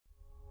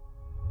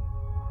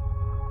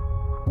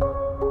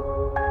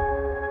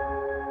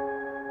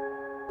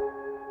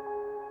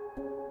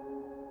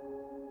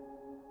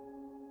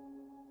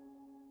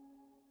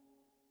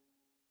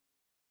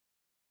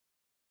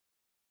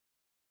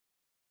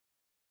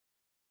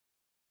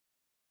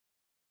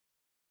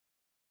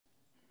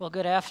Well,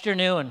 good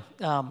afternoon.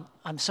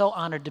 I'm so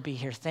honored to be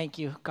here. Thank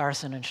you,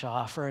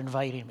 Garsonshaw, for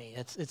inviting me.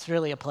 It's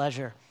really a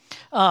pleasure.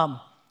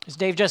 As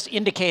Dave just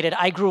indicated,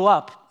 I grew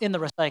up in the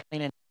recycling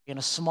industry in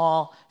a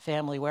small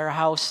family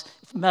warehouse,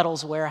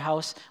 metals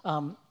warehouse.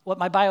 What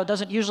my bio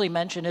doesn't usually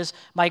mention is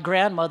my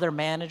grandmother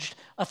managed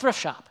a thrift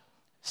shop.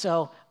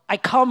 So I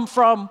come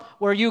from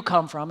where you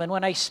come from, and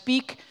when I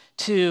speak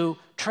to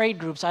trade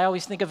groups, I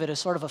always think of it as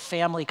sort of a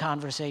family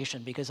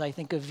conversation because I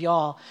think of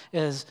y'all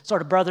as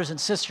sort of brothers and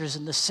sisters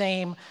in the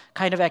same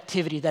kind of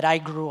activity that I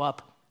grew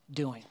up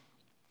doing.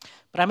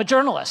 But I'm a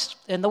journalist,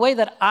 and the way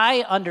that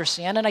I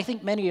understand, and I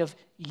think many of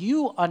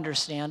you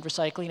understand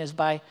recycling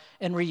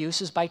and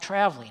reuse is by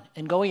traveling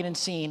and going and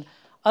seeing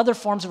other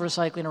forms of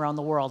recycling around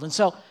the world. And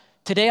so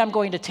today I'm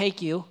going to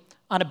take you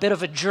on a bit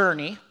of a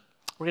journey.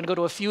 We're going to go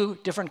to a few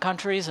different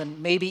countries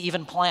and maybe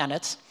even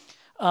planets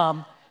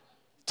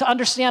to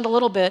understand a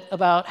little bit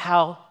about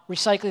how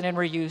recycling and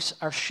reuse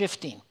are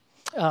shifting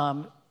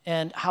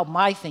and how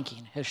my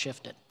thinking has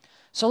shifted.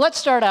 So let's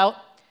start out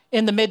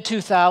in the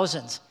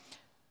mid-2000s.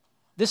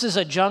 This is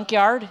a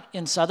junkyard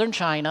in southern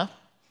China.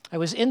 I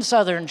was in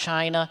southern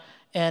China,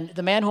 and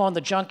the man who owned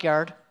the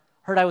junkyard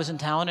heard I was in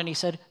town, and he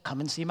said,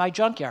 "Come and see my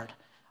junkyard."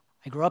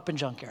 I grew up in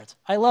junkyards.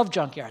 I love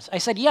junkyards. I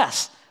said,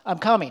 "Yes, I'm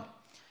coming."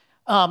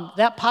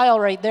 That pile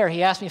right there,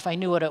 he asked me if I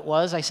knew what it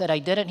was. I said I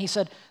didn't. He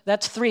said,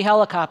 "That's 3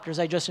 helicopters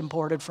I just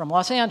imported from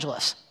Los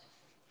Angeles."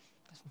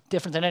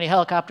 Different than any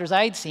helicopters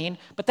I'd seen,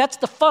 but that's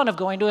the fun of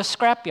going to a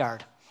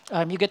scrapyard.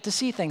 You get to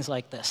see things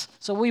like this.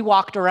 So we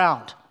walked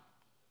around,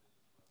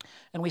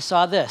 and we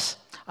saw this.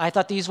 I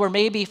thought these were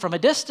maybe, from a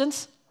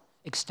distance,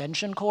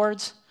 extension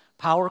cords,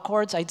 power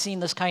cords. I'd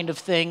seen this kind of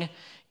thing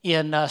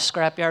in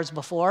scrapyards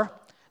before.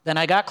 Then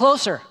I got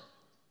closer.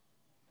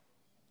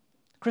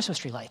 Christmas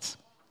tree lights.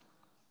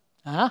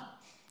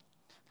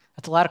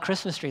 That's a lot of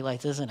Christmas tree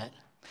lights, isn't it?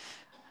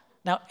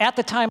 Now, at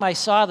the time I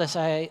saw this,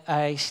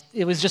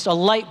 it was just a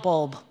light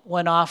bulb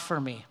went off for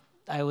me.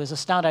 I was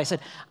astounded. I said,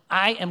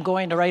 I am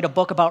going to write a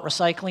book about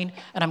recycling,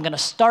 and I'm going to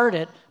start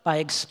it by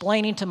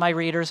explaining to my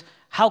readers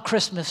how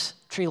Christmas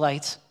tree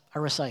lights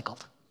are recycled.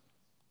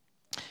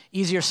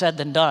 Easier said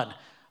than done.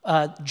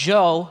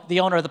 Joe, the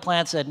owner of the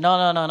plant, said,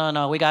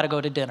 no, we got to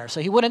go to dinner. So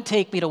he wouldn't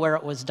take me to where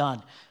it was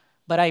done.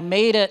 But I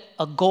made it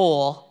a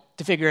goal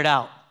to figure it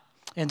out.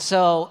 And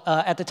so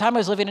at the time I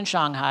was living in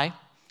Shanghai,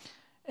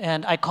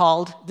 and I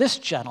called this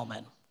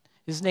gentleman.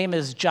 His name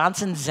is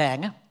Johnson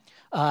Zheng.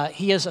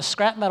 He is a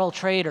scrap metal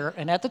trader,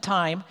 and at the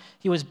time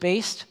he was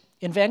based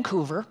in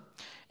Vancouver.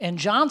 And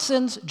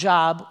Johnson's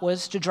job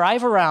was to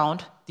drive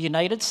around the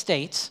United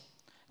States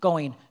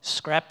going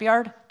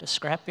scrapyard to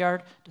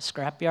scrapyard to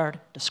scrapyard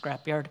to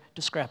scrapyard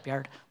to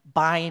scrapyard,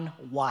 buying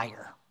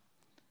wire.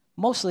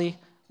 Mostly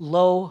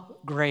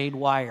low-grade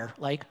wire,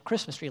 like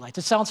Christmas tree lights.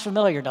 It sounds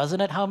familiar, doesn't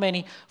it? How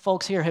many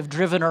folks here have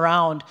driven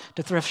around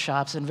to thrift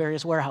shops and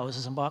various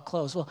warehouses and bought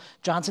clothes? Well,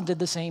 Johnson did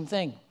the same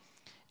thing.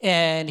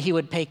 And he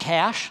would pay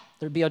cash.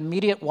 There'd be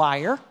immediate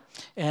wire,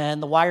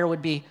 and the wire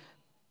would be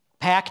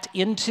packed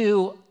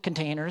into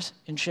containers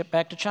and shipped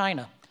back to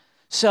China.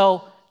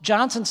 So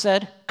Johnson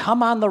said,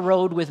 "Come on the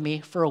road with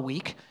me for a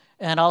week,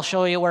 and I'll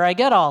show you where I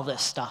get all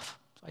this stuff."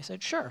 So I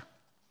said, "Sure."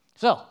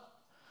 So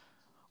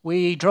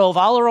we drove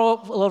all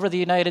over the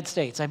United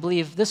States. I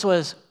believe this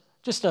was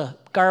just a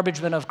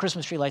garbage bin of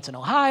Christmas tree lights in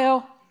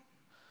Ohio.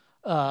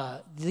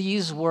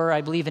 These were,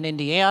 I believe, in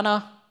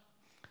Indiana,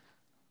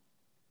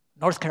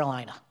 North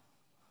Carolina.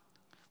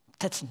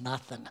 That's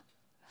nothing.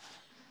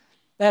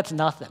 That's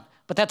nothing,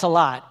 but that's a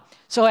lot.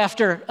 So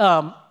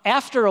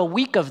after a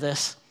week of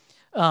this,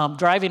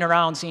 driving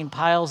around seeing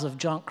piles of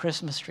junk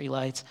Christmas tree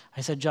lights,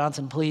 I said,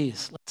 "Johnson,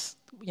 please,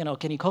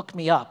 can you hook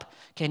me up?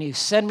 Can you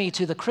send me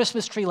to the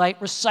Christmas tree light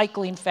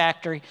recycling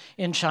factory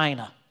in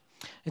China?"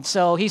 And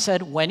so he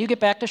said, "When you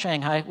get back to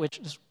Shanghai," which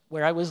is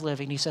where I was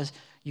living, he says,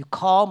 "you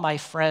call my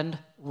friend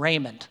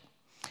Raymond.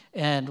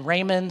 And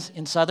Raymond's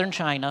in southern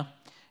China,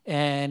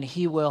 and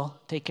he will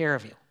take care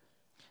of you."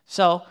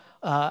 So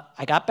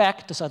I got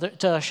back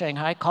to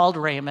Shanghai, called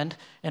Raymond,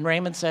 and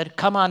Raymond said,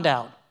 "Come on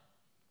down."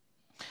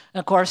 And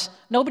of course,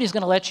 nobody's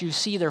going to let you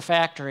see their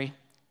factory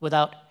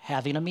without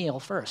having a meal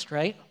first,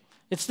 right?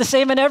 It's the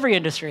same in every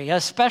industry,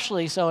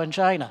 especially so in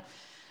China.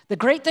 The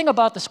great thing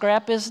about the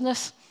scrap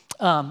business,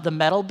 the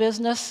metal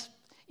business,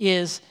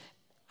 is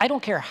I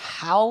don't care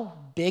how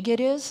big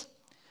it is,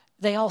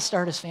 they all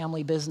start as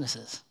family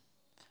businesses.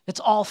 It's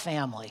all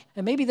family.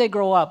 And maybe they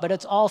grow up, but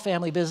it's all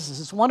family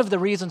businesses. It's one of the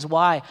reasons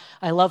why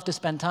I love to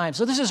spend time.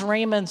 So this is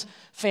Raymond's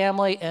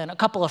family and a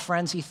couple of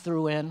friends he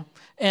threw in.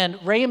 And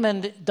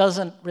Raymond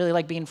doesn't really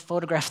like being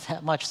photographed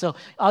that much, so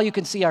all you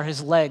can see are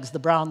his legs, the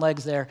brown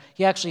legs there.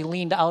 He actually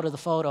leaned out of the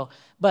photo.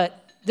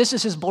 But this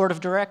is his board of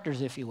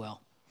directors, if you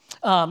will.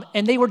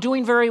 And they were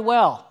doing very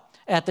well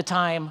at the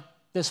time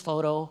this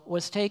photo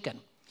was taken.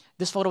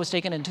 This photo was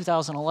taken in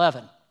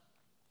 2011.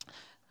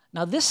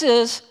 Now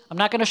I'm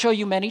not going to show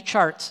you many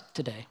charts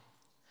today,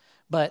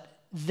 but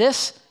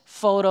this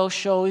photo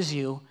shows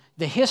you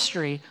the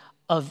history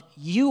of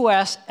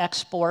U.S.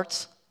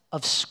 exports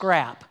of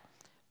scrap,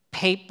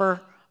 paper,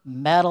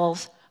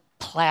 metals,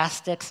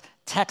 plastics,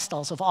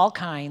 textiles of all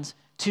kinds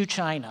to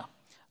China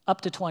up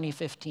to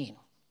 2015.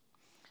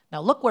 Now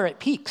look where it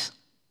peaks.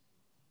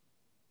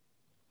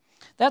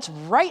 That's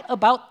right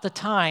about the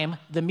time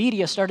the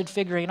media started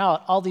figuring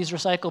out all these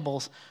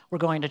recyclables were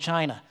going to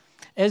China.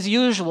 As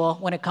usual,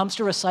 when it comes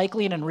to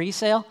recycling and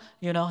resale,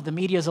 the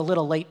media's a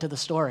little late to the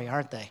story,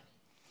 aren't they?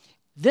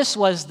 This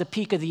was the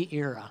peak of the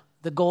era,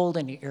 the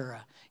golden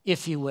era,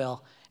 if you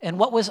will. And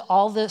what was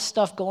all this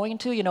stuff going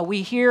to?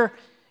 We hear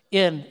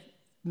in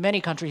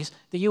many countries,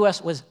 the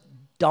U.S. was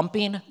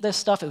dumping this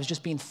stuff. It was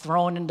just being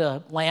thrown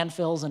into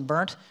landfills and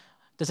burnt.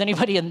 Does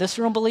anybody in this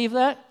room believe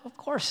that? Of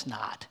course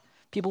not.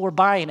 People were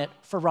buying it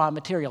for raw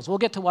materials. We'll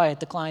get to why it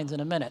declines in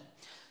a minute.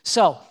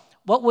 So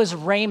what was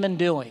Raymond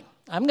doing?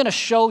 I'm going to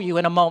show you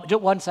in a moment,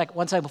 just one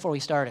second before we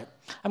start it.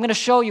 I'm going to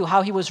show you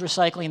how he was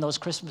recycling those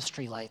Christmas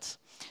tree lights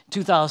in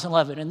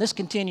 2011, and this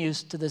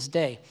continues to this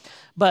day.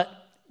 But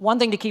one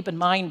thing to keep in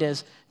mind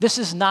is this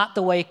is not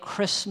the way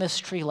Christmas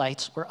tree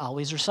lights were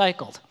always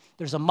recycled.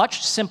 There's a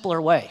much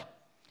simpler way.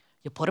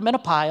 You put them in a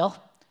pile,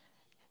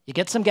 you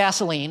get some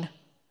gasoline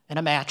and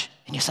a match,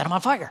 and you set them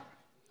on fire.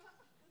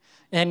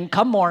 And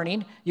come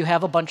morning, you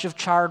have a bunch of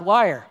charred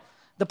wire.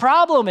 The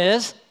problem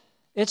is,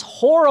 it's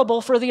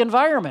horrible for the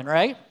environment,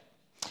 right?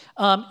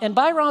 And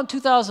by around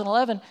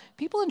 2011,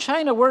 people in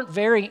China weren't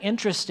very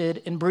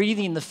interested in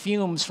breathing the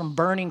fumes from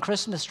burning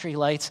Christmas tree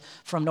lights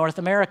from North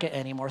America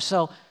anymore.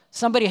 So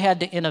somebody had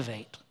to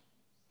innovate.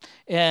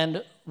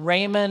 And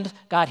Raymond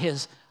got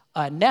his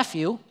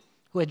nephew,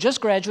 who had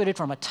just graduated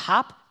from a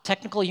top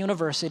technical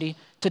university,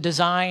 to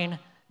design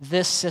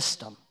this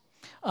system.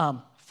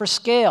 For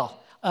scale,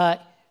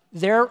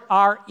 there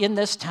are in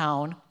this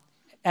town,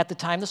 at the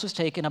time this was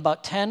taken,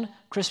 about 10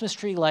 Christmas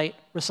tree light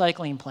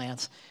recycling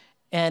plants.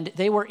 And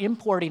they were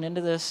importing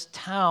into this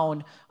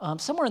town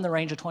somewhere in the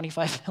range of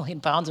 25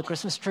 million pounds of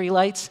Christmas tree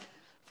lights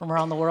from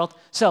around the world.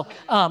 So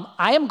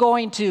I am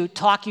going to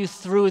talk you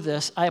through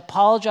this. I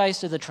apologize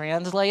to the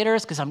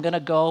translators because I'm going to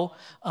go,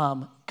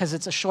 because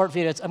it's a short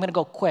video, I'm going to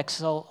go quick,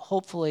 so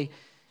hopefully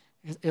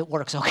it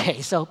works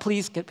okay. So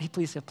please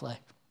hit play.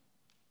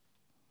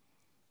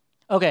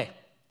 Okay.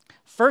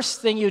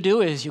 First thing you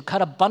do is you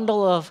cut a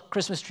bundle of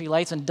Christmas tree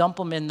lights and dump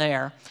them in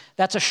there.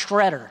 That's a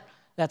shredder.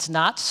 That's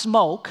not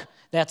smoke.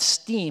 That's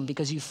steam,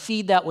 because you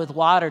feed that with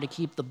water to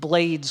keep the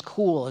blades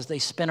cool as they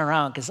spin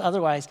around, because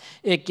otherwise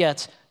it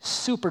gets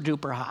super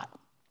duper hot.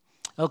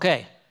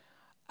 Okay,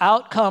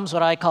 out comes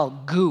what I call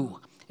goo.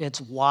 It's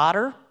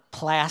water,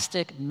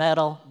 plastic,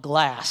 metal,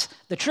 glass.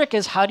 The trick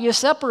is, how do you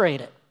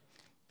separate it?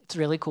 It's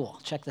really cool.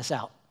 Check this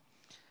out.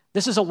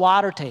 This is a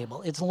water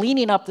table. It's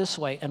leaning up this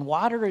way, and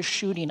water is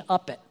shooting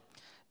up it.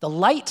 The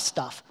light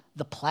stuff,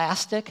 the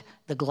plastic,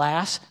 the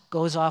glass,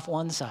 goes off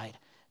one side.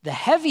 The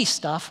heavy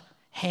stuff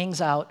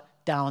hangs out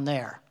down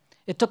there.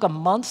 It took a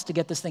month to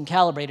get this thing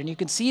calibrated, and you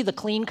can see the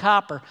clean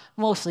copper,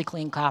 mostly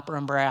clean copper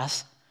and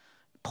brass,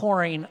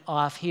 pouring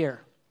off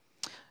here.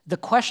 The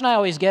question I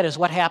always get is,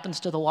 what happens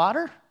to the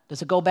water?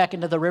 Does it go back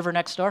into the river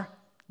next door?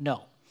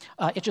 No.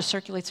 It just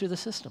circulates through the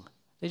system.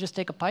 They just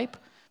take a pipe,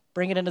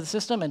 bring it into the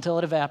system until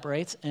it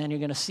evaporates, and you're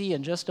going to see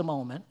in just a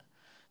moment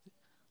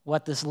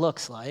what this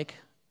looks like.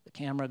 The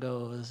camera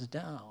goes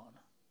down.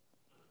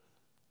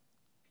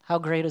 How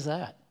great is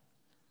that?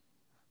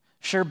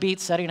 Sure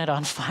beats setting it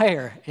on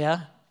fire,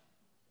 yeah?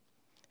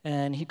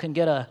 And you can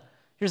get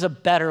here's a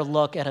better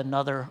look at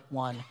another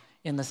one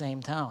in the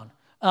same town.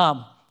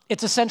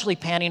 It's essentially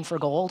panning for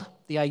gold,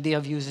 the idea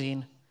of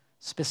using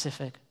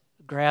specific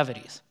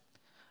gravities.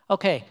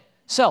 Okay,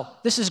 so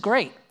this is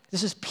great.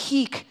 This is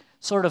peak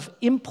sort of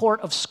import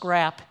of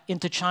scrap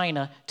into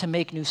China to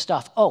make new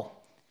stuff. Oh,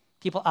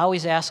 people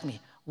always ask me,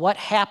 what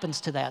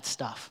happens to that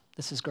stuff?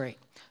 This is great.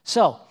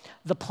 So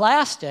the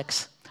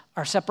plastics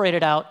are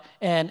separated out,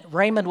 and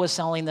Raymond was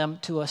selling them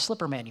to a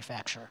slipper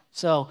manufacturer.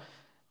 So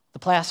the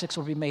plastics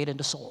will be made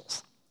into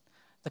soles.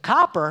 The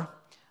copper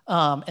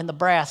and the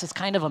brass, it's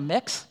kind of a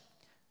mix.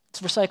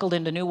 It's recycled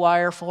into new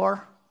wire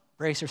for,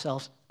 brace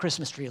yourselves,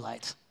 Christmas tree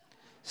lights.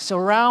 So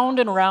round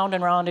and round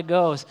and round it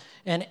goes.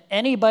 And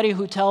anybody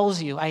who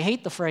tells you, I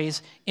hate the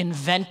phrase,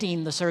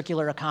 inventing the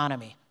circular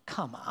economy.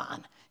 Come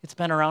on. It's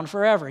been around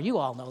forever. You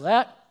all know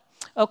that.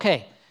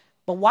 Okay,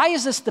 but why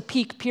is this the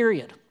peak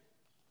period?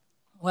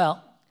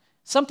 Well,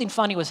 something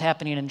funny was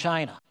happening in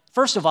China.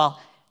 First of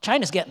all,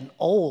 China's getting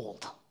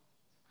old.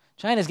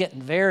 China's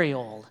getting very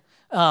old.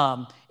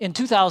 In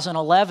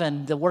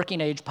 2011, the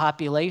working age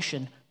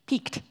population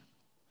peaked,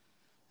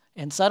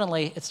 and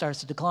suddenly it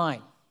starts to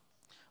decline.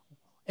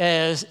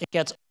 As it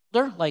gets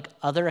older, like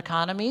other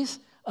economies,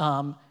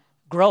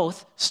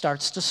 growth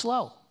starts to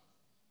slow.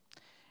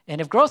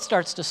 And if growth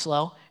starts to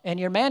slow and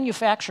you're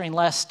manufacturing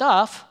less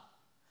stuff,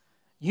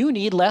 you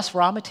need less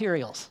raw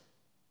materials.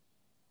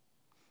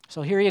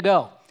 So here you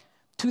go.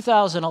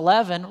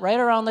 2011, right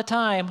around the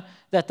time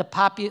that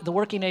the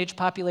working age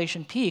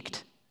population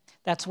peaked,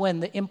 that's when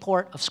the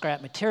import of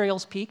scrap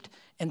materials peaked,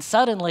 and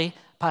suddenly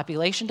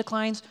population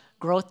declines,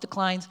 growth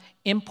declines,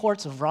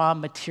 imports of raw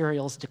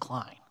materials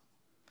decline.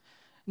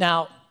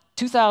 Now,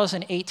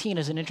 2018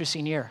 is an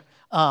interesting year.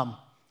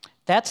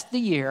 That's the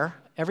year,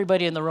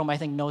 everybody in the room, I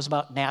think, knows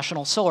about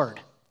National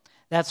Sword.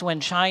 That's when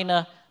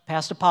China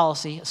passed a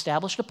policy,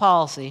 established a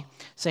policy,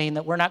 saying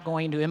that we're not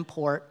going to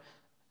import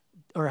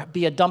or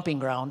be a dumping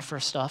ground for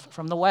stuff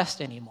from the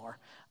West anymore.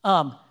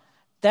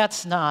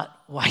 That's not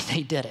why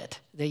they did it.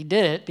 They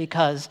did it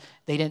because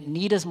they didn't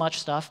need as much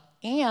stuff,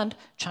 and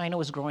China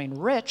was growing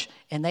rich,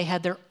 and they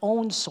had their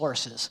own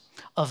sources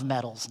of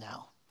metals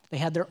now. They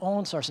had their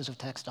own sources of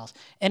textiles.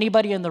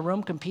 Anybody in the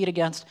room compete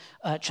against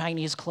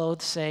Chinese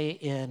clothes, say,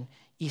 in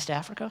East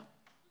Africa?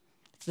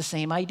 It's the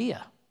same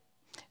idea.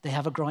 They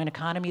have a growing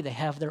economy. They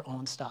have their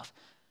own stuff.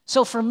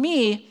 So for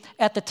me,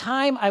 at the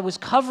time I was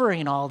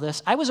covering all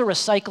this, I was a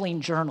recycling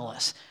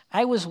journalist.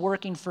 I was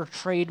working for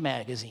trade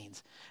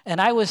magazines. And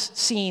I was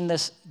seeing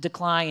this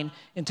decline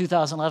in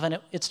 2011.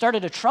 It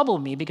started to trouble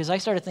me because I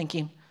started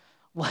thinking,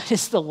 what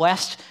is the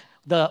West,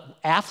 the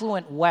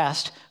affluent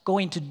West,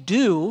 going to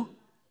do?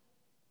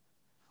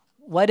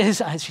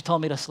 She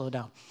told me to slow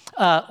down.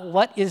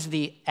 What is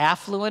the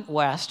affluent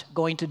West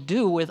going to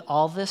do with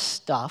all this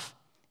stuff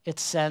it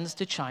sends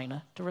to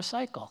China to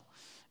recycle?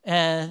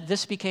 And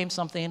this became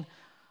something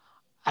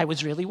I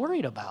was really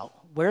worried about.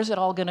 Where's it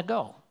all going to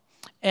go?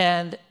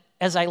 And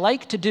as I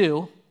like to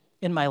do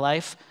in my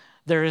life,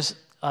 there's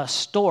a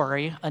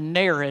story, a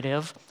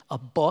narrative, a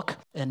book,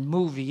 and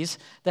movies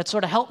that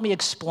sort of help me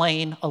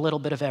explain a little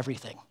bit of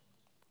everything.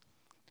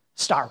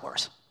 Star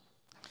Wars.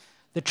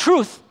 The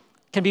truth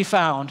can be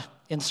found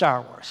in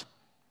Star Wars.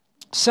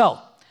 So,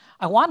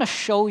 I want to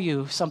show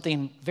you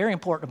something very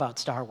important about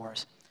Star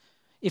Wars.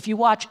 If you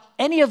watch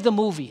any of the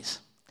movies,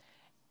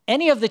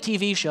 any of the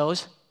TV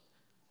shows,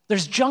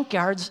 there's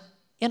junkyards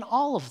in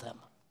all of them.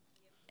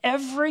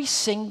 Every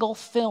single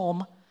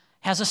film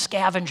has a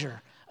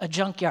scavenger, a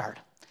junkyard.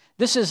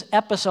 This is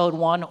episode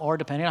 1, or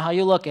depending on how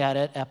you look at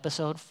it,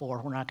 episode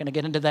 4. We're not going to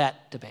get into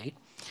that debate.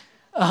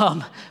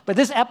 But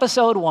this is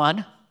episode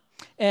 1,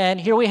 and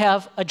here we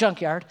have a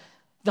junkyard.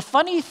 The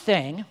funny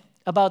thing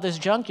about this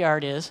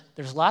junkyard is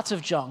there's lots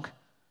of junk.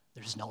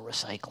 There's no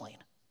recycling.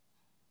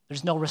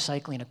 There's no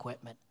recycling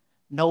equipment.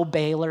 No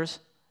balers,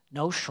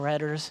 no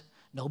shredders,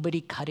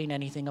 nobody cutting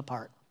anything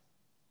apart.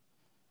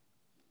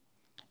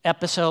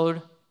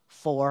 Episode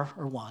 4,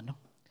 or 1,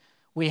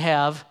 we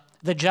have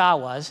the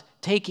Jawas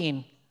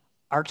taking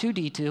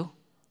R2-D2 to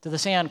the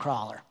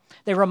sandcrawler.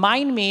 The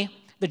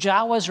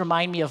Jawas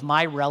remind me of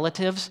my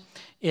relatives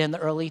in the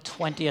early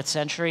 20th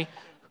century.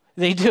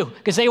 They do,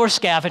 because they were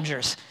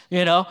scavengers,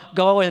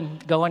 go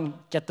and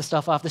get the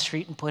stuff off the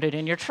street and put it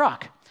in your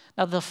truck.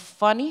 Now, the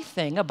funny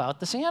thing about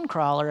the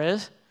sandcrawler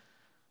is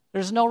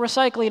there's no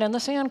recycling in the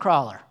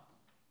sandcrawler.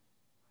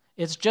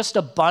 It's just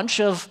a bunch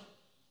of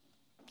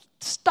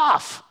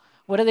stuff.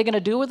 What are they going to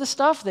do with the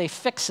stuff? They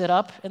fix it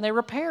up and they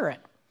repair it.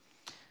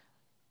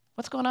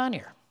 What's going on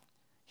here?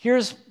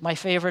 Here's my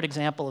favorite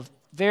example of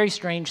very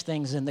strange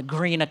things in the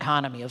green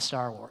economy of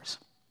Star Wars.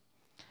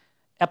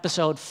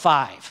 Episode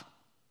 5,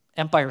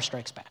 Empire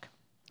Strikes Back.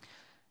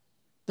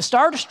 The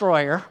Star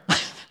Destroyer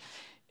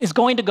is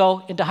going to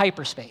go into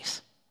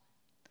hyperspace.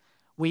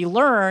 We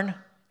learn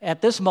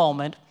at this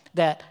moment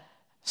that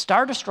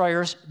Star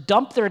Destroyers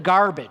dump their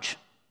garbage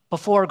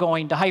before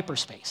going to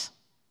hyperspace.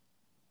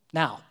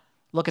 Now,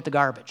 look at the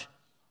garbage.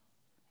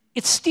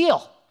 It's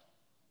steel.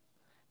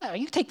 Now,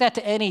 you take that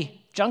to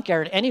any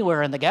junkyard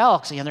anywhere in the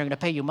galaxy and they're going to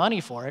pay you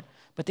money for it,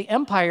 but the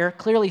Empire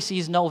clearly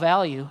sees no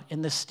value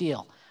in this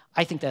steel.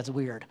 I think that's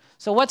weird.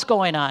 So what's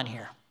going on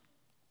here?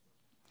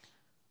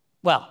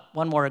 Well,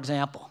 one more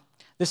example.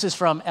 This is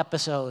from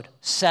episode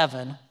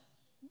 7.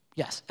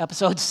 Yes,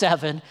 episode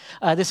 7.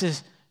 This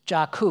is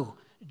Jakku,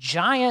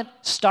 giant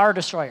Star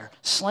Destroyer,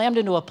 slammed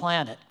into a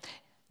planet.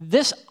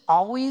 This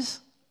always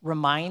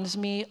reminds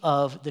me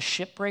of the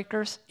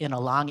shipbreakers in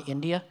Along,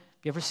 India.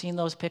 Have you ever seen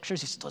those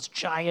pictures? You see those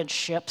giant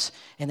ships,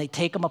 and they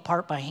take them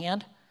apart by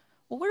hand.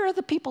 Well, where are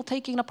the people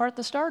taking apart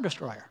the Star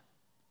Destroyer?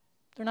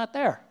 They're not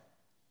there.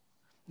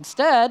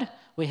 Instead,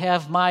 we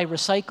have my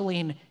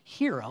recycling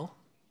hero,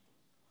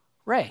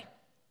 Rey.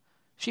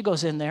 She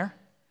goes in there,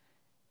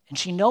 and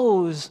she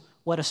knows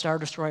what a Star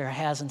Destroyer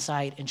has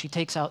inside, and she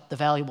takes out the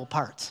valuable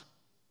parts.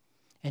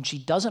 And she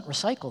doesn't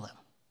recycle them.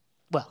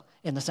 Well,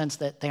 in the sense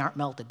that they aren't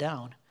melted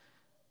down.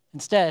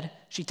 Instead,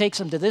 she takes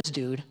them to this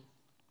dude,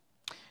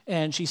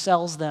 and she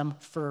sells them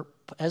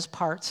as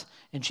parts,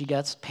 and she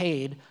gets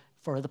paid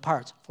for the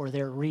parts, for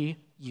their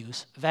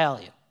reuse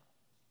value.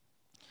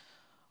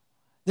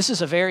 This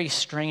is a very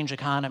strange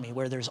economy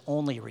where there's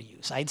only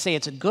reuse. I'd say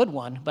it's a good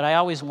one, but I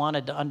always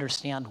wanted to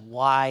understand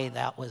why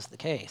that was the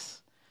case.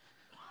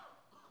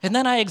 And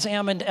then I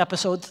examined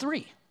episode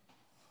 3,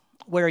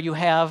 where you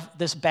have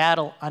this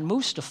battle on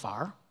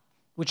Mustafar,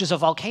 which is a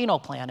volcano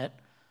planet,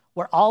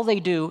 where all they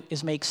do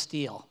is make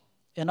steel.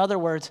 In other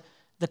words,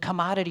 the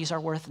commodities are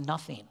worth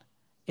nothing.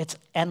 It's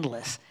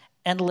endless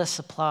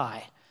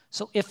supply.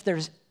 So if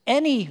there's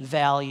any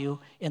value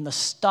in the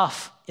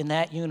stuff in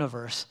that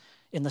universe,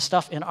 in the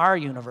stuff in our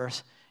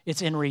universe,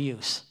 it's in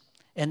reuse.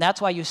 And that's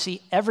why you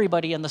see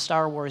everybody in the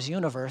Star Wars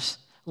universe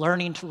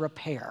learning to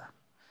repair,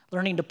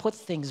 learning to put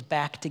things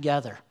back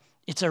together.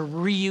 It's a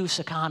reuse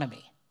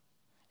economy.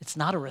 It's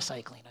not a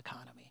recycling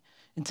economy.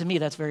 And to me,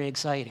 that's very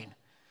exciting.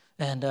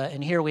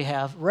 And here we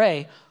have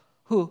Ray,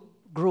 who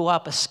grew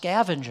up a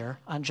scavenger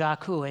on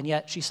Jakku, and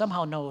yet she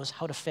somehow knows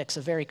how to fix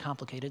a very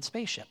complicated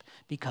spaceship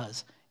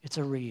because it's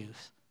a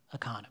reuse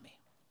economy.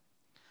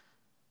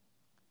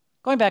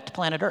 Going back to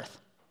planet Earth.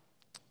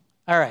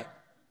 All right.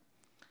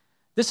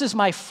 This is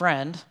my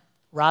friend,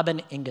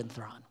 Robin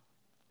Ingenthron.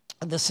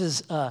 This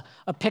is a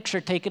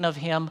picture taken of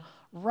him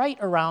right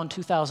around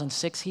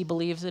 2006, he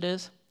believes it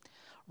is.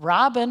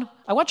 Robin,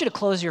 I want you to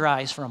close your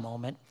eyes for a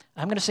moment.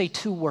 I'm going to say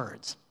 2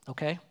 words,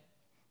 okay?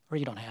 Or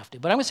you don't have to,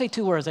 but I'm going to say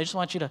 2 words. I just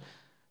want you to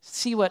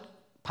see what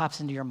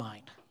pops into your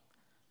mind.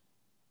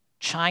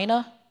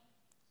 China,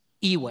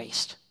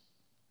 e-waste.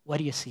 What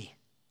do you see?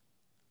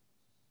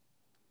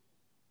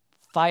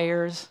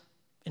 Fires,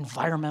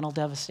 environmental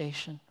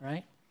devastation,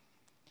 right?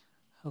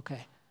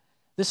 Okay.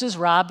 This is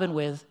Robin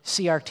with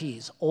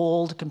CRTs,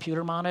 old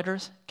computer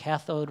monitors,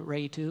 cathode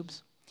ray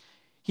tubes.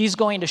 He's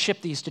going to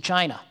ship these to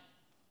China.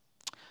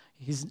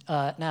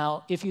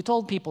 Now, if you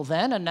told people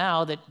then and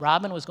now that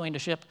Robin was going to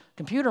ship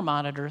computer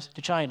monitors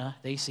to China,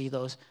 they see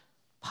those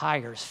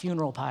pyres,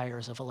 funeral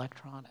pyres of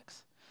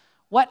electronics.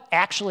 What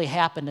actually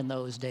happened in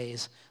those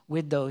days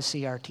with those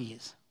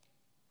CRTs?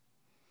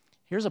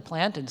 Here's a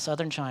plant in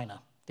southern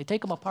China. They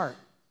take them apart.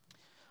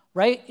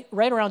 Right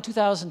around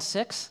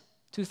 2006,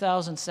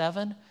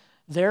 2007,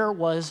 there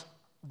was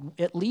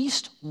at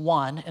least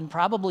one, and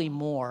probably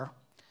more,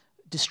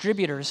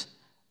 distributors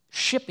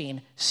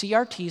shipping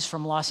CRTs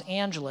from Los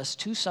Angeles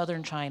to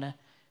southern China,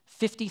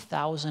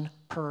 50,000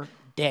 per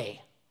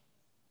day.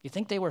 You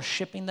think they were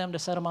shipping them to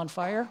set them on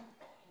fire?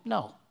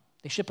 No.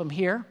 They ship them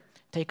here,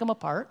 take them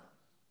apart,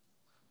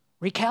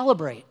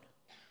 recalibrate,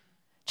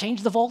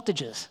 change the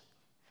voltages,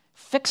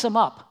 fix them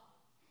up,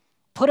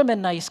 put them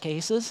in nice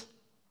cases,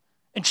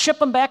 and ship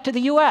them back to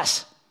the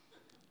US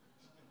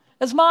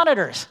as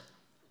monitors.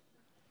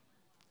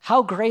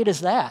 How great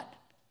is that?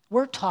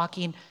 We're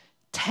talking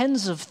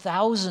tens of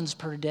thousands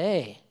per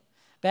day.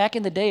 Back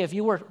in the day, if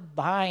you were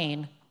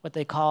buying what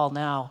they call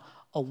now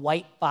a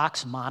white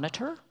box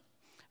monitor,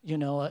 you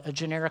know, a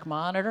generic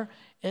monitor,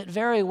 it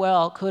very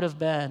well could have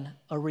been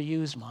a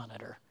reused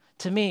monitor.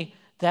 To me,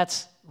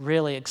 that's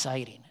really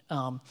exciting.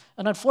 And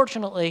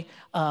unfortunately,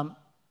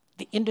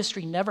 the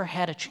industry never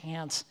had a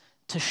chance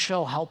to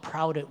show how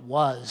proud it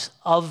was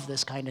of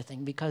this kind of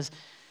thing because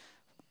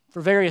for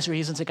various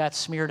reasons it got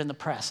smeared in the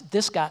press.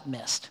 This got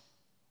missed.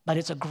 But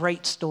it's a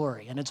great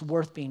story, and it's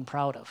worth being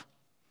proud of.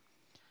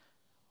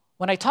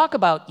 When I talk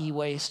about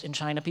e-waste in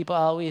China, people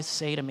always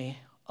say to me,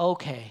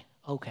 okay,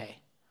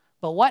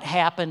 but what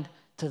happened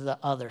to the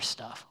other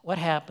stuff? What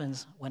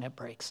happens when it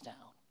breaks down?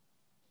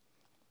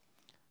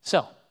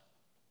 So,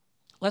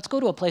 let's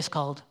go to a place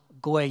called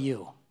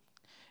Guiyu.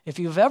 If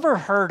you've ever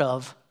heard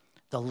of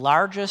the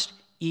largest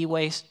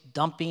e-waste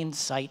dumping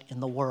site in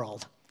the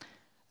world,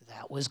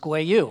 that was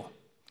Guiyu.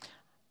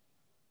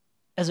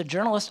 As a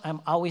journalist,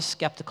 I'm always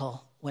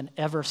skeptical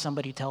whenever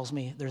somebody tells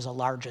me there's a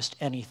largest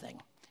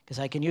anything, because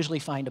I can usually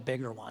find a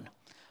bigger one.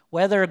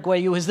 Whether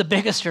Guiyu is the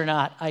biggest or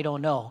not, I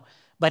don't know,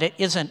 but it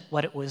isn't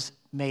what it was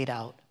made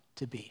out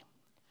to be.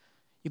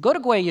 You go to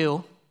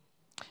Guiyu,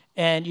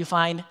 and you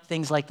find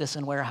things like this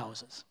in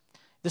warehouses.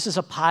 This is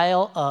a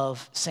pile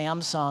of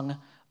Samsung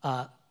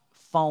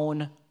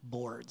phone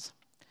boards.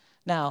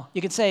 Now,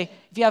 you could say,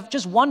 if you have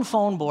just one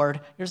phone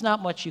board, there's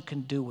not much you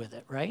can do with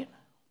it, right?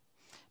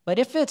 But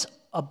if it's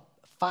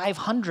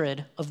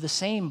 500 of the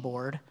same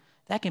board,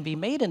 that can be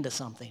made into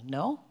something,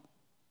 no?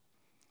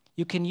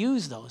 You can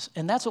use those,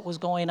 and that's what was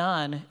going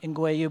on in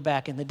Guiyu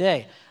back in the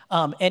day.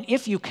 And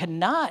if you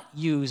cannot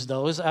use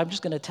those, I'm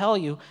just going to tell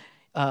you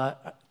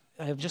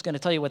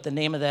what the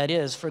name of that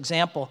is. For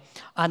example,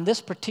 on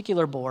this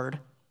particular board,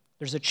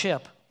 there's a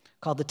chip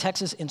called the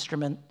Texas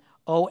Instrument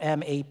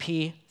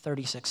OMAP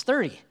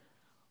 3630.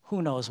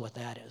 Who knows what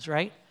that is,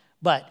 right?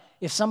 But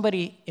if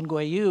somebody in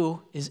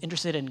Guiyu is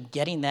interested in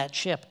getting that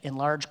chip in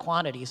large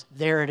quantities,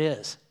 there it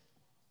is.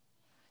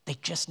 They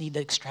just need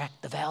to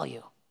extract the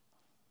value.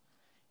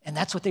 And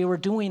that's what they were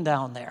doing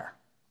down there.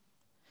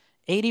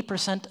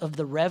 80% of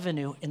the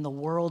revenue in the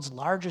world's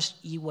largest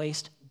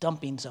e-waste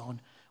dumping zone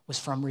was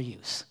from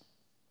reuse.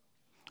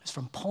 It was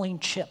from pulling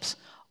chips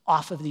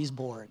off of these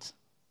boards,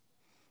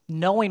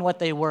 knowing what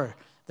they were.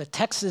 The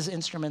Texas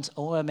Instruments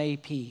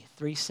OMAP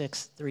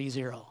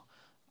 3630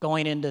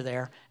 going into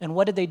there. And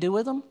what did they do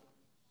with them?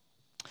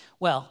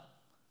 Well,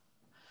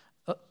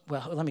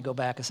 let me go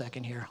back a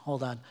second here.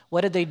 Hold on.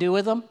 What did they do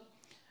with them?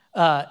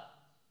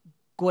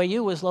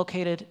 Guiyu was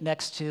located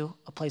next to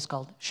a place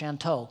called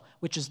Shantou,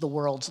 which is the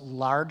world's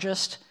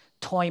largest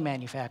toy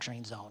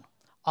manufacturing zone.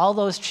 All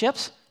those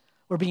chips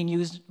were being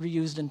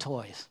reused in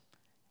toys.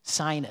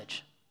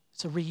 Signage.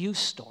 It's a reuse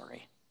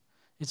story.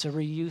 It's a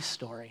reuse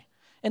story.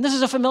 And this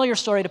is a familiar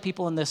story to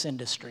people in this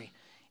industry.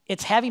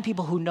 It's having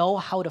people who know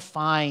how to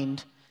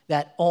find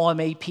that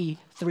OMAP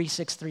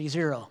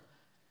 3630,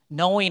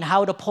 knowing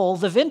how to pull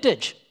the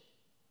vintage.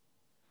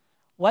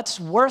 What's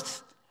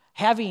worth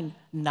having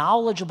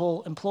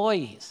knowledgeable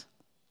employees?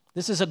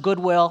 This is a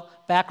Goodwill,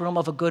 back room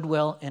of a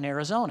Goodwill in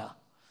Arizona.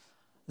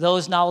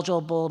 Those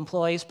knowledgeable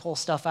employees pull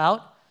stuff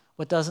out.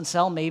 What doesn't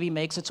sell maybe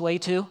makes its way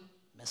to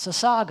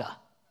Mississauga.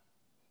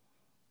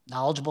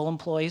 Knowledgeable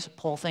employees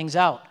pull things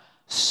out.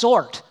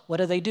 Sort.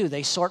 What do?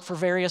 They sort for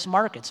various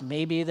markets.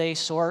 Maybe they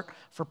sort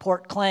for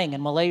Port Klang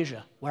in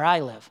Malaysia, where I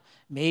live.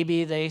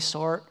 Maybe they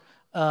sort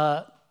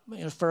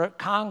for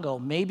Congo.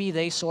 Maybe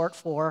they sort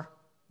for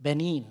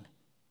Benin.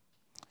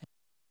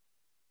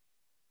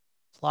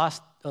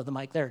 Lost, oh, the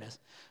mic, there it is.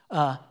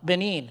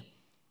 Benin.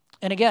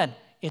 And again,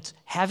 it's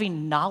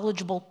having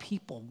knowledgeable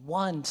people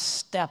one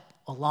step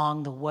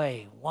along the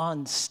way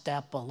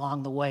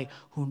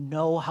who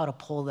know how to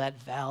pull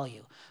that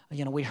value.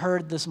 You know, we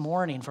heard this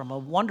morning from a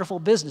wonderful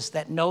business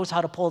that knows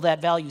how to pull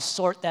that value,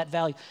 sort that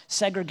value,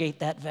 segregate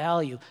that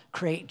value,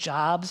 create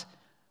jobs,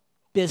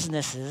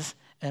 businesses,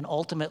 and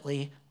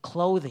ultimately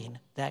clothing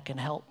that can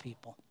help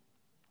people.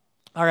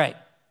 All right,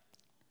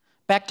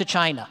 back to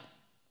China.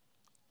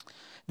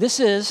 This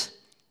is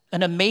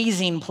an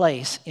amazing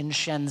place in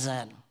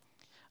Shenzhen.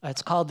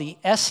 It's called the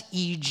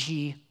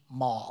SEG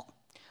Mall.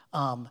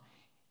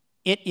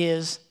 It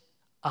is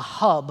a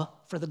hub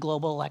for the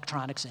global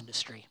electronics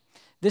industry.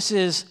 This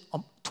is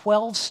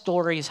 12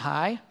 stories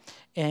high,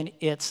 and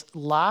it's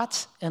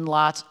lots and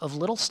lots of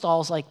little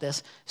stalls like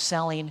this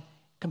selling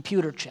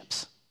computer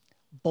chips,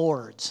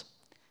 boards,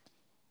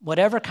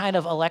 whatever kind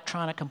of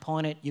electronic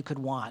component you could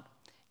want.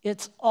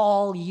 It's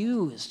all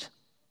used.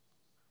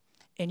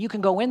 And you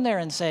can go in there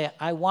and say,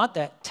 I want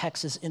that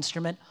Texas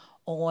Instrument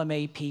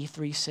OMAP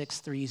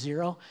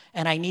 3630,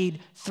 and I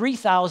need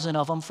 3,000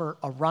 of them for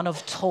a run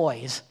of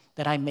toys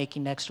that I'm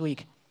making next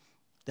week.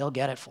 They'll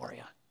get it for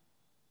you.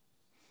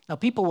 Now,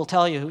 people will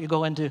tell you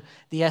go into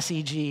the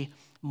SEG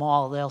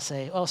Mall, they'll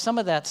say, oh, some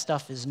of that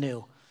stuff is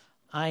new.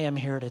 I am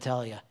here to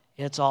tell you,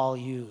 it's all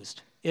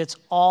used. It's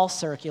all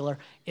circular.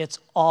 It's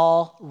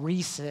all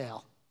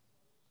resale.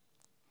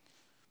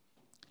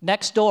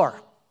 Next door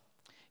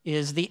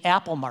is the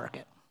Apple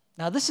market.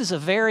 Now, this is a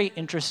very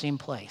interesting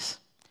place.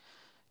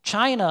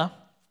 China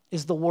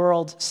is the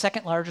world's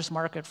second largest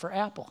market for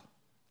Apple,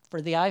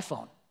 for the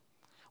iPhone.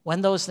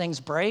 When those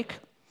things break,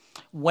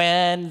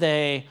 when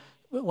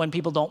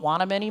people don't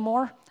want them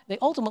anymore, they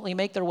ultimately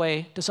make their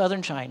way to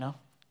southern China,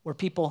 where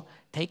people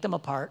take them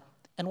apart.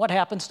 And what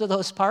happens to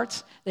those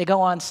parts? They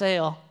go on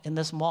sale in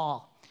this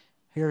mall.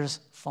 Here's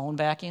phone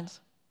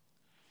backings.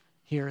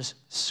 Here's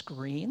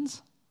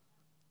screens.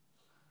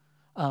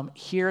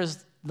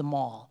 Here's the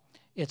mall.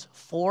 It's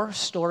 4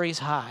 stories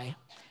high,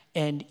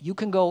 and you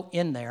can go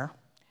in there,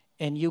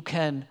 and you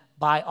can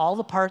buy all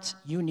the parts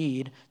you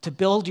need to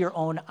build your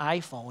own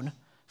iPhone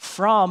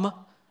from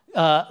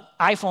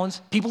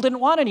iPhones people didn't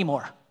want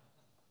anymore.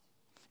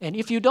 And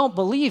if you don't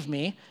believe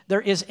me,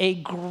 there is a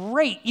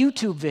great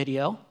YouTube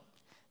video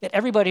that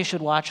everybody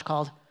should watch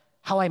called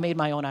How I Made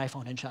My Own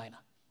iPhone in China.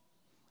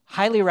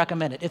 Highly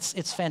recommend it.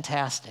 It's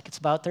fantastic. It's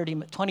about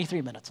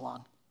 23 minutes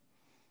long.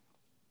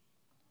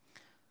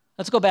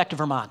 Let's go back to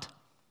Vermont.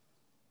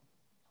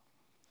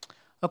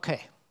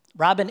 Okay,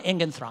 Robin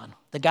Ingenthron,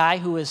 the guy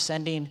who is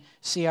sending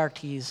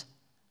CRTs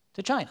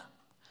to China.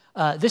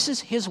 This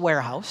is his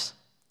warehouse.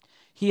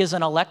 He is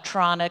an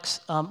electronics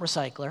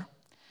recycler.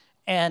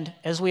 And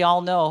as we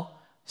all know,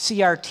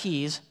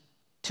 CRTs,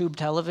 tube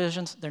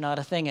televisions, they're not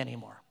a thing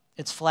anymore.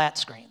 It's flat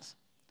screens.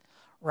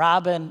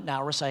 Robin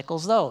now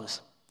recycles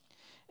those.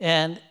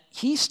 And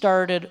he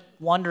started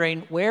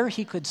wondering where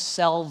he could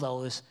sell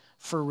those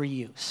for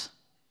reuse.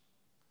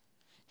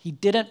 He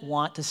didn't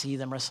want to see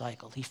them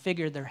recycled. He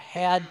figured there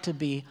had to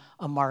be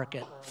a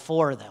market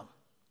for them.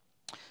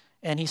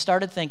 And he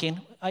started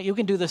thinking, you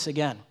can do this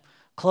again.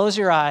 Close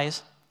your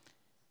eyes.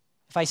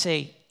 If I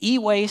say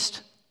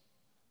e-waste,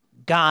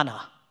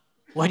 Ghana,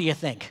 what do you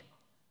think?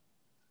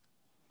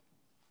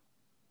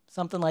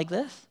 Something like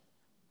this?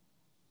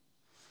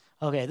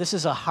 Okay, this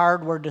is a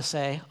hard word to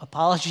say.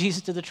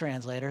 Apologies to the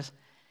translators.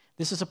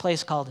 This is a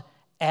place called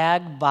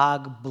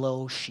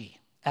Agbogbloshie.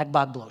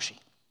 Agbogbloshie.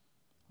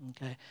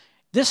 Okay.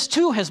 This,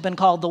 too, has been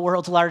called the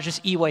world's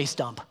largest e-waste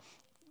dump.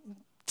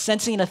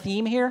 Sensing a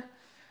theme here?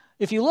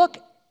 If you look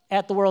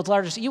at the world's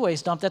largest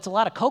e-waste dump, that's a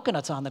lot of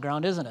coconuts on the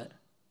ground, isn't it?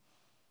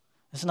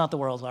 It's not the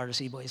world's largest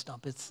e-waste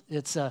dump.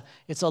 It's a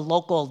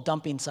local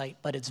dumping site,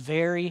 but it's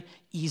very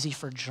easy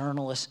for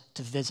journalists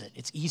to visit.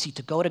 It's easy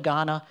to go to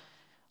Ghana,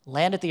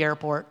 land at the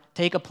airport,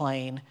 take a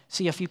plane,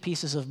 see a few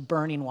pieces of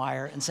burning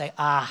wire, and say,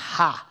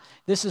 aha,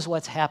 this is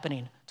what's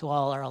happening to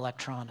all our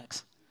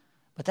electronics.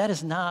 But that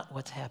is not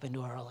what's happened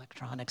to our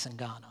electronics in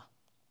Ghana.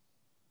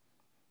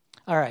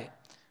 All right,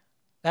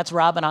 that's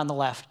Robin on the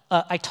left.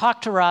 I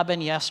talked to Robin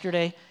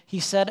yesterday. He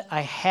said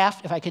I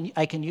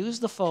can use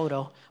the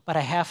photo, but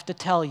I have to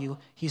tell you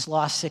he's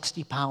lost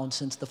 60 pounds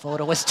since the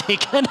photo was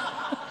taken.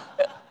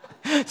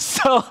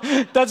 So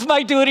that's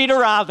my duty to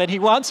Robin. He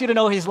wants you to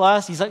know he's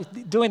lost. He's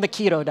doing the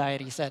keto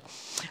diet, he said.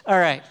 All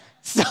right,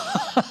 so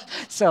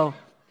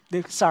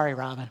sorry,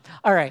 Robin.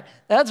 All right,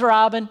 that's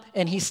Robin,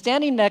 and he's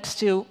standing next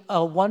to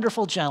a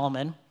wonderful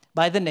gentleman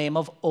by the name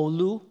of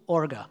Olu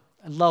Orga.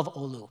 I love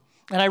Olu,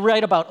 and I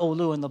write about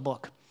Olu in the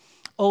book.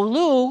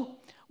 Olu,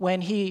 when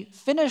he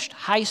finished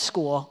high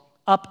school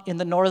up in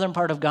the northern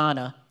part of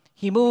Ghana,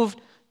 he moved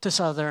to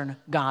southern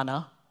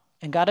Ghana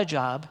and got a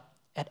job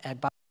at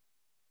Agbag.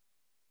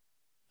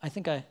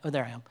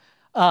 There I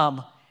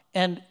am.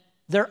 And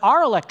there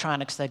are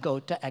electronics that go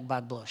to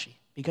Agbogbloshie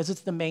because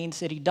it's the main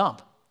city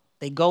dump.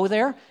 They go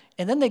there,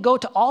 and then they go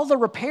to all the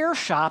repair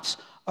shops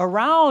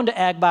around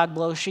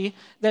Agbogbloshie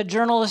that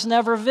journalists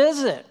never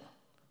visit.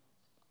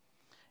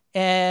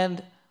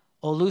 And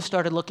Olu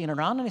started looking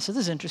around, and he said,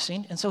 this is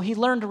interesting. And so he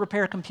learned to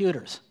repair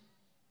computers.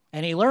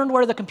 And he learned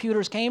where the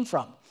computers came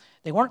from.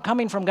 They weren't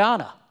coming from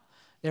Ghana.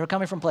 They were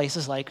coming from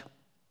places like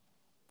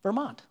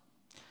Vermont.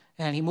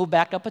 And he moved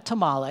back up to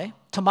Tamale.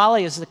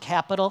 Tamale is the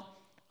capital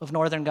of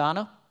northern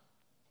Ghana.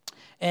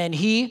 And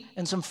he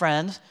and some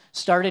friends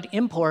started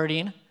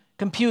importing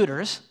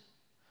computers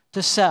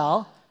to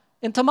sell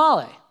in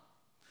Tamale.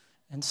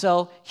 And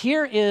so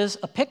here is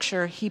a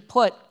picture he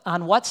put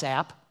on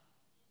WhatsApp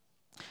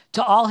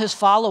to all his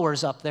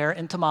followers up there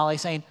in Tamale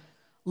saying,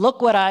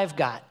 look what I've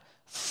got.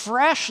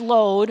 Fresh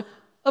load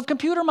of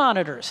computer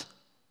monitors.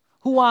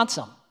 Who wants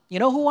them? You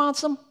know who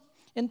wants them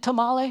in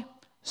Tamale?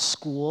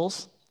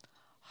 Schools,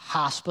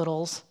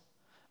 hospitals,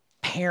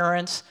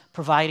 parents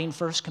providing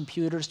first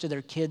computers to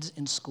their kids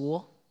in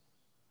school.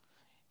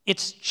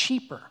 It's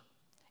cheaper.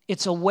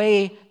 It's a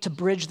way to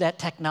bridge that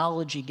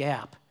technology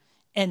gap.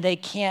 And they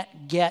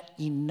can't get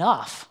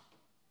enough.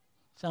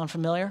 Sound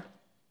familiar?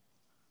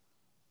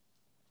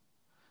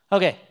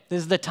 Okay,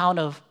 this is the town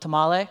of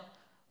Tamale.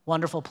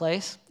 Wonderful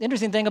place. The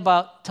interesting thing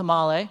about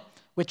Tamale,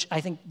 which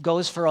I think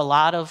goes for a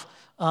lot of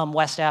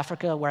West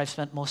Africa, where I've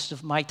spent most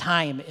of my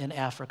time in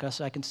Africa,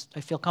 so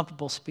I feel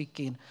comfortable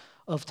speaking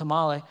of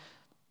Tamale.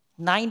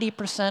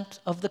 90%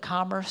 of the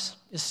commerce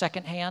is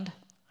secondhand.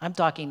 I'm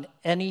talking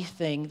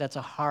anything that's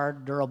a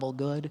hard, durable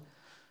good,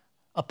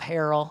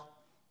 apparel.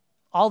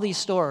 All these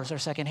stores are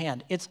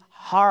secondhand. It's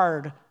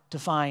hard to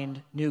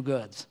find new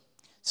goods.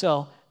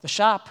 So the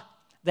shop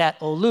that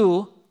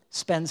Olu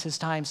spends his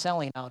time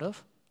selling out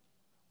of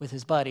with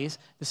his buddies,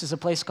 this is a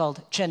place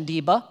called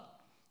Chendiba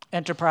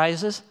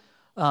Enterprises,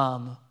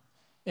 and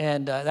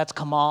that's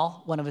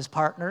Kamal, one of his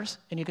partners.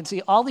 And you can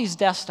see all these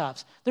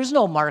desktops. There's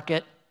no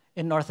market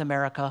in North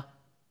America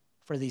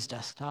for these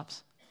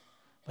desktops,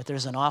 but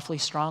there's an awfully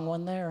strong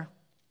one there.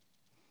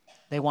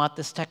 They want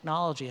this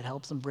technology. It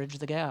helps them bridge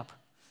the gap.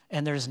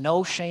 And there's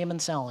no shame in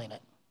selling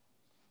it.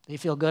 They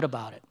feel good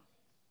about it.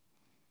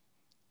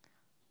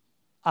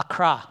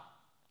 Accra,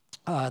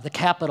 the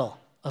capital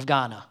of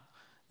Ghana.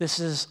 This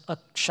is a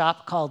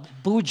shop called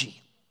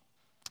Bougie,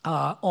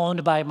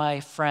 owned by my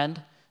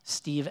friend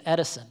Steve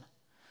Edison.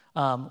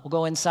 We'll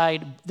go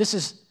inside. This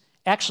is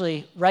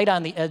actually right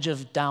on the edge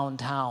of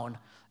downtown,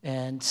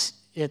 and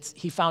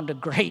he found a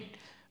great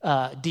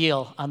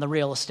deal on the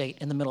real estate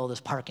in the middle of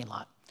this parking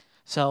lot.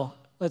 So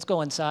let's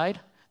go inside.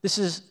 This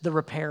is the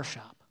repair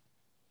shop.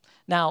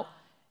 Now,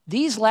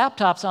 these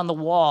laptops on the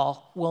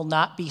wall will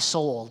not be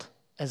sold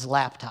as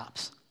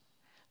laptops.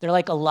 They're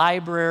like a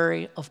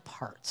library of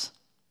parts.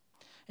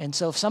 And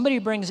so if somebody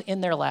brings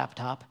in their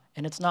laptop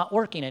and it's not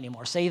working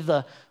anymore, say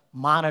the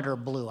monitor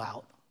blew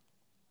out,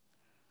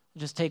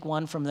 just take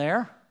one from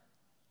there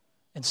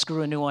and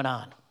screw a new one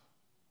on.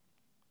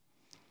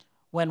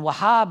 When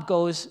Wahab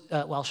goes,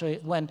 I'll show you,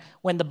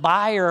 when the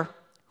buyer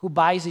who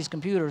buys these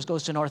computers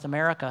goes to North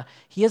America,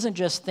 he isn't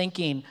just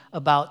thinking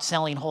about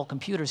selling whole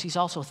computers, he's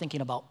also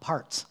thinking about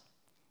parts.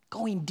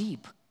 Going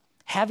deep,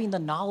 having the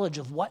knowledge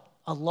of what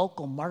a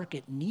local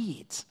market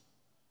needs,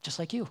 just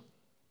like you.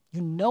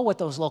 You know what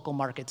those local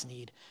markets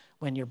need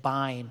when you're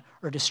buying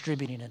or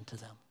distributing into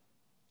them.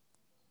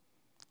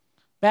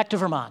 Back to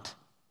Vermont.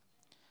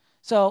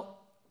 So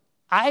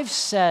I've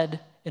said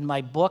in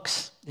my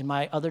books, in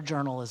my other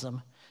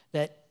journalism,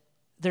 that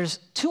there's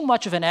too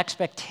much of an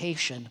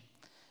expectation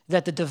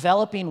that the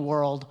developing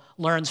world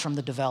learns from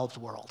the developed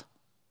world.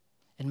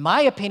 In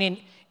my opinion,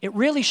 it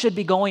really should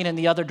be going in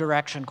the other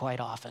direction quite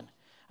often.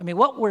 I mean,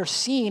 what we're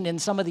seeing in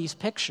some of these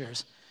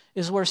pictures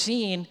is we're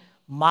seeing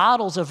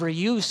models of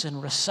reuse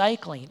and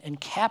recycling and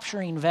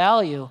capturing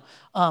value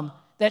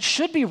that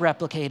should be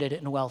replicated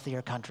in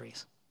wealthier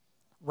countries.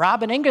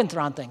 Robin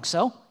Ingenthron thinks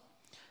so.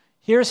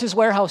 Here's his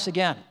warehouse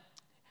again.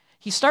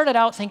 He started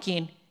out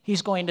thinking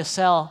he's going to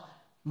sell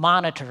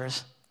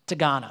monitors to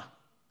Ghana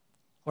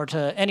or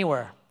to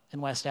anywhere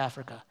in West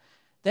Africa.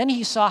 Then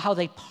he saw how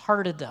they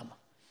parted them,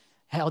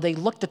 how they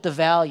looked at the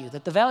value,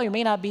 that the value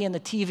may not be in the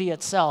TV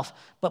itself,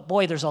 but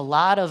boy, there's a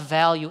lot of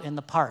value in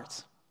the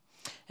parts.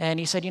 And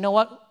he said, you know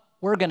what?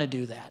 We're going to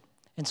do that.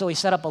 And so he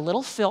set up a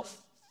little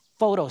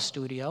photo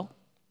studio,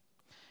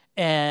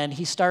 and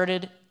he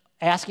started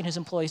asking his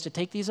employees to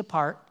take these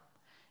apart,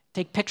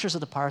 take pictures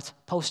of the parts,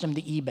 post them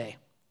to eBay.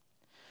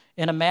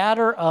 In a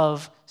matter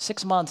of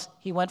 6 months,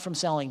 he went from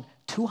selling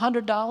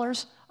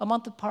 $200 a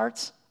month of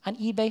parts on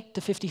eBay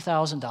to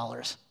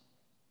 $50,000.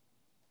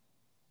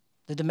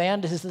 The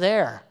demand is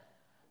there,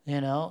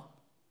 you know,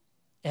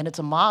 and it's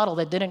a model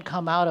that didn't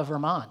come out of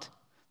Vermont.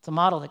 It's a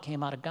model that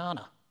came out of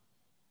Ghana.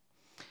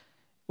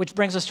 Which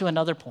brings us to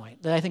another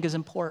point that I think is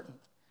important.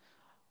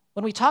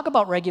 When we talk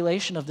about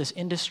regulation of this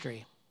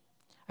industry,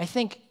 I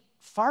think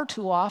far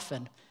too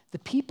often the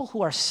people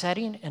who are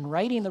setting and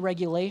writing the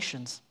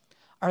regulations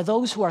are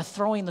those who are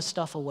throwing the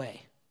stuff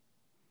away,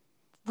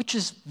 which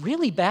is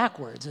really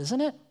backwards,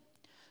 isn't it?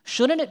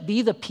 Shouldn't it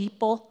be the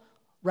people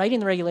writing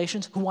the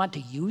regulations who want to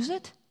use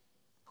it,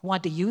 who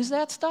want to use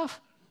that stuff?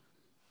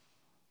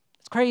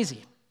 It's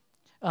crazy.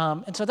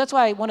 And so that's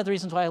why one of the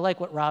reasons why I like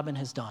what Robin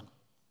has done.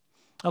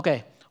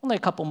 Okay, only a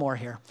couple more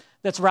here.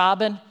 That's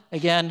Robin.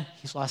 Again,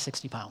 he's lost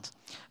 60 pounds.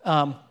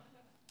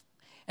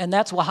 And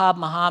that's Wahab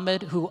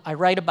Muhammad, who I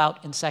write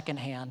about in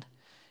Secondhand.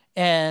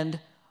 And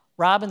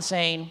Robin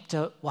saying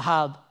to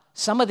Wahab,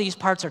 some of these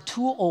parts are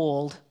too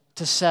old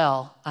to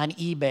sell on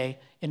eBay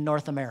in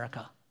North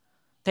America.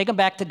 Take them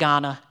back to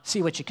Ghana,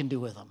 see what you can do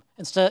with them.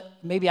 Instead,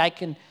 maybe I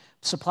can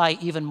supply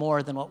even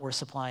more than what we're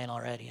supplying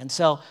already. And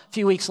so a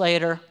few weeks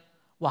later,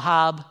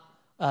 Wahab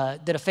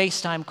did a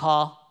FaceTime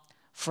call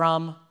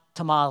from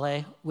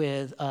Tamale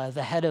with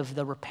the head of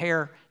the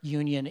repair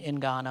union in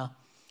Ghana,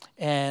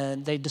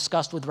 and they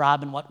discussed with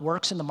Robin what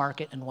works in the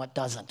market and what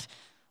doesn't.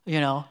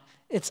 You know,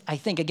 it's, I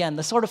think, again,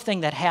 the sort of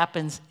thing that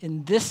happens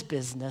in this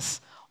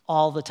business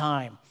all the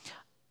time.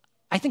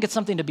 I think it's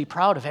something to be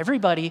proud of.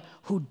 Everybody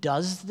who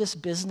does this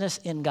business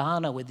in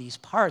Ghana with these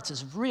parts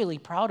is really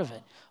proud of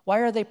it. Why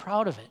are they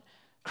proud of it?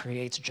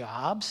 Creates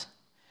jobs,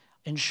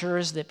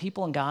 ensures that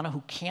people in Ghana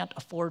who can't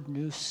afford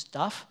new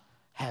stuff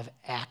have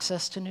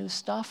access to new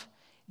stuff,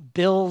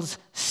 builds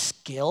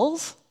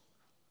skills.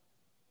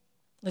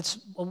 It's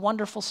a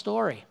wonderful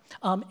story.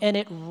 And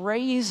it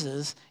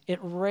raises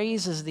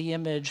the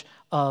image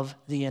of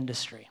the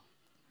industry.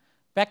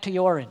 Back to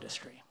your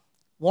industry.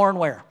 Worn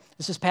wear.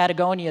 This is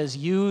Patagonia's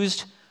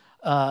used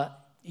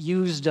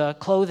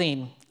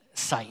clothing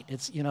site.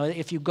 It's, you know,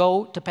 if you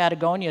go to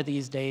Patagonia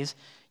these days,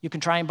 you can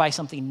try and buy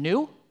something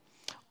new,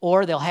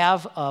 or they'll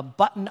have a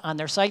button on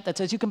their site that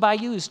says you can buy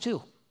used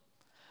too.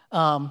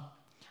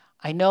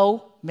 I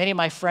know many of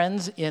my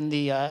friends in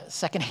the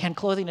secondhand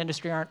clothing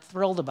industry aren't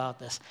thrilled about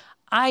this.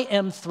 I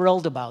am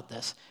thrilled about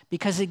this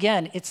because,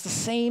 again, it's the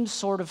same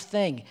sort of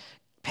thing.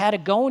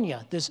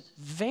 Patagonia, this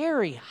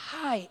very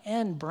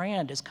high-end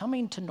brand, is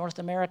coming to North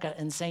America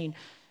and saying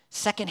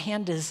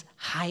secondhand is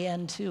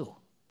high-end too.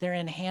 They're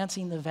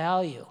enhancing the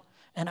value.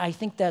 And I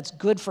think that's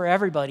good for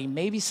everybody.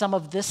 Maybe some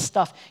of this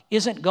stuff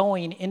isn't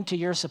going into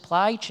your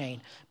supply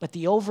chain, but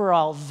the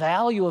overall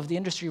value of the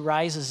industry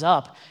rises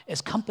up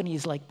as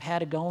companies like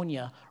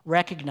Patagonia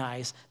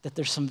recognize that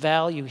there's some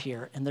value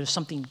here and there's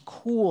something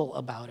cool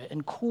about it.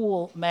 And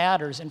cool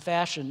matters in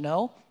fashion,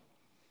 no?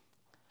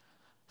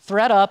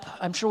 ThreadUp,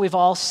 I'm sure we've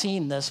all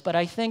seen this, but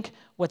I think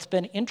what's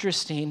been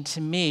interesting to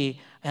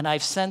me, and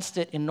I've sensed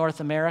it in North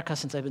America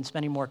since I've been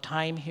spending more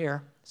time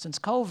here since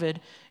COVID,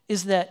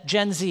 is that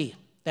Gen Z,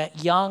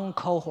 that young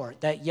cohort,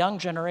 that young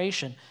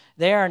generation,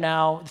 they are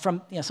now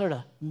from sort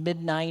of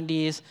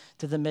mid-90s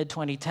to the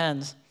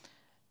mid-2010s.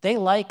 They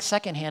like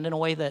secondhand in a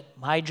way that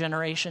my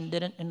generation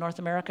didn't in North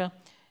America.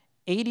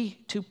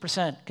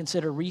 82%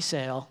 consider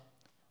resale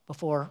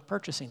before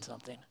purchasing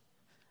something.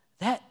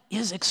 That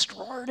is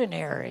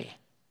extraordinary.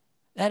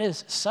 That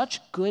is such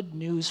good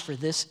news for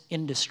this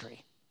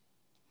industry.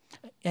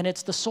 And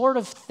it's the sort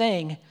of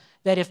thing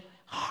that if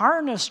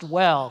harnessed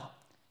well,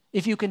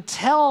 if you can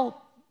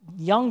tell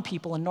young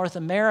people in North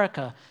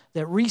America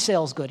that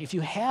resale is good, if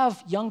you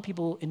have young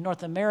people in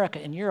North America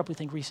and Europe who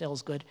think resale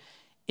is good,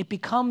 it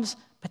becomes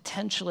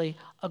potentially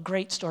a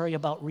great story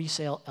about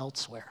resale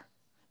elsewhere.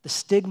 The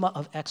stigma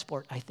of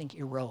export, I think,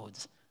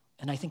 erodes.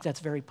 And I think that's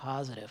very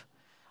positive.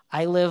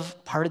 I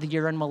live part of the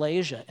year in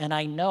Malaysia, and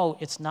I know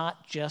it's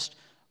not just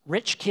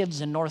rich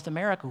kids in North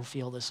America who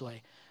feel this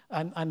way.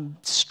 I'm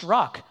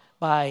struck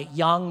by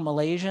young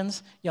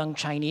Malaysians, young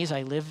Chinese.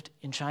 I lived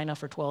in China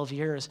for 12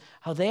 years,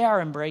 how they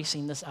are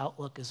embracing this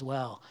outlook as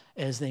well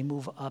as they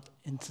move up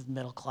into the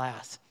middle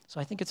class. So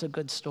I think it's a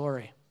good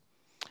story.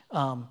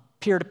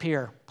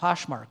 Peer-to-peer,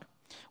 Poshmark.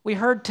 We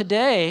heard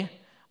today,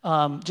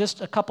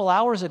 just a couple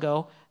hours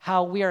ago,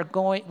 how we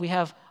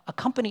have a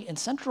company in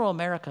Central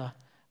America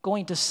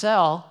going to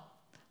sell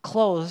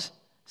clothes,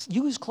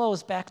 used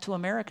clothes back to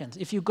Americans.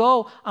 If you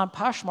go on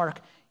Poshmark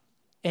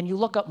and you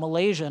look up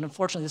Malaysia, and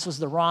unfortunately this was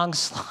the wrong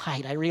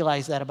slide, I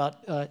realized that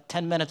about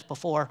 10 minutes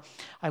before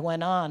I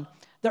went on,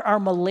 there are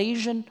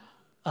Malaysian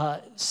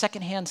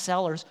secondhand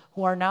sellers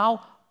who are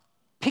now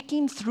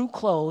picking through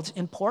clothes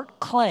in Port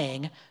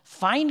Klang,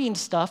 finding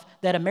stuff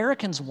that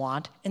Americans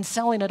want and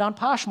selling it on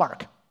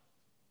Poshmark.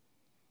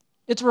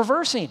 It's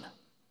reversing.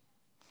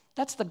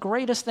 That's the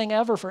greatest thing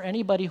ever for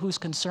anybody who's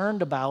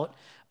concerned about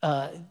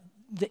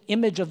the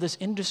image of this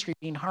industry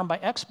being harmed by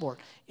export.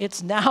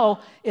 It's now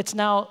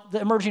the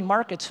emerging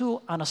markets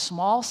who, on a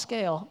small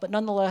scale, but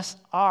nonetheless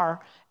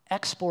are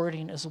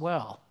exporting as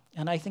well.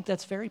 And I think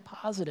that's very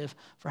positive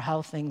for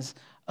how things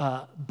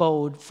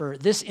bode for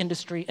this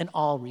industry and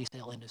all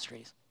resale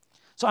industries.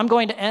 So I'm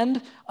going to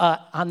end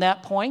on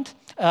that point,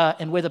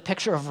 and with a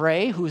picture of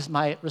Ray, who's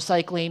my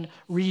recycling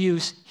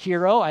reuse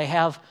hero. I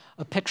have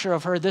a picture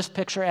of her, this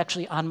picture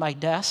actually on my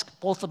desk,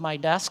 both of my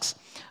desks.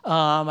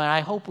 And I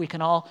hope we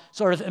can all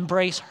sort of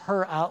embrace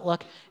her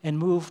outlook and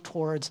move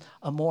towards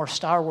a more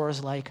Star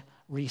Wars-like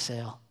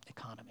resale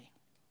economy.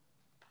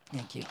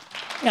 Thank you.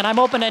 And I'm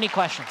open to any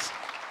questions.